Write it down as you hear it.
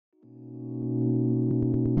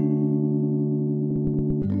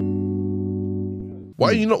Why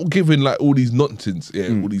are you not giving like all these nonsense? Yeah,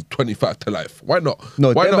 all these 25 to life. Why not?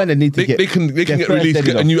 No, why them not? man need to they can get released,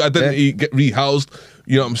 get a new identity, get rehoused.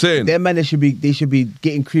 You know what I'm saying? Them man, they should be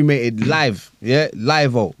getting cremated live. Yeah,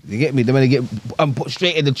 live-o. You get me? Them man get put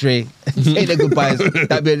straight in the tray. Say their goodbyes.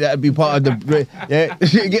 That'd be part of the. Yeah,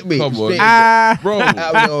 you get me? Come on, bro. You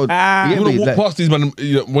You get me? walk past these man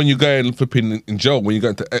when you're going flipping in jail, when you're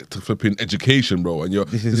going to flipping education, bro, and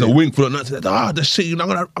there's a wing full of nuts. The shit, I'm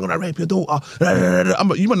gonna rape your daughter.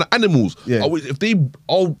 You man are animals. Yeah. If they,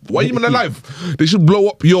 why you man alive? They should blow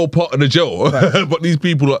up your part of the jail. But these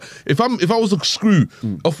people, if I was a screw,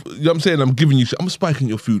 you know what I'm saying, I'm giving you shit. I'm spiking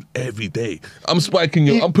your food every day. I'm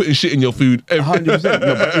putting shit in your food every 100%.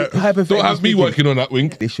 No, don't have me working on that wing.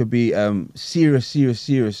 They should be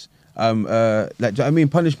serious. Like, do you know what I mean?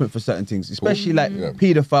 Punishment for certain things, especially like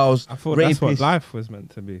paedophiles. I thought rapists. that's what life was meant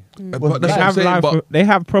to be. But that's They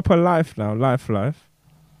have proper life now. Life.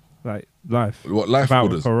 Like life. What life Without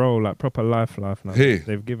orders? parole, like proper life now. Hey,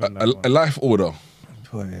 they've given a life order.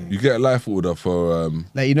 You get a life order for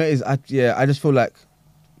like, you know, I just feel like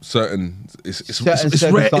certain. It's rare. It's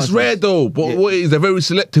circumstances. rare though. But what it is, they're very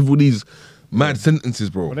selective with these mad sentences,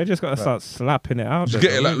 bro. Well, they just got to start slapping it out. Just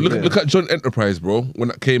get it. Like, look at Joint Enterprise, bro. When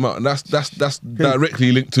that came out, and that's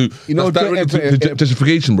directly linked to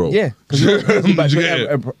gentrification, bro. Yeah,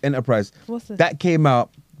 Enterprise. What's this? That came out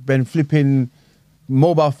when flipping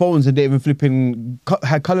mobile phones and they even flipping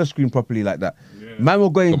had color screen properly like that. Yeah. Man will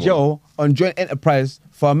go in jail on Joint Enterprise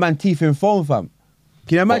for a man teeth in phone, fam.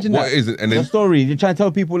 Can you imagine that? What is it? And then the story, you're trying to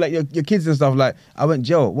tell people like your kids and stuff like, I went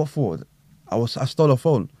jail. What for? I stole a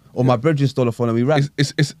phone, or my brethren stole a phone and we ran.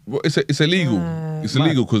 It's illegal. It's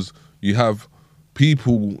illegal because you have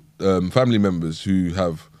people, family members who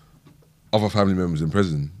have other family members in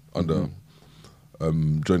prison under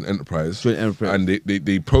Joint Enterprise. And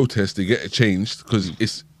they protest, they get it changed because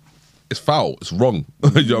it's foul, it's wrong.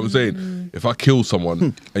 You know what I'm saying? If I kill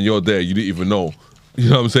someone and you're there, you didn't even know. You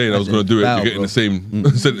know what I'm saying? I was going to do it. You're getting the same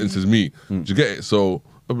sentence as me. Do you get it? So,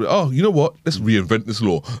 I'll be like, oh, you know what? Let's reinvent this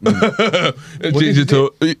law. And change it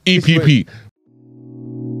to EPP.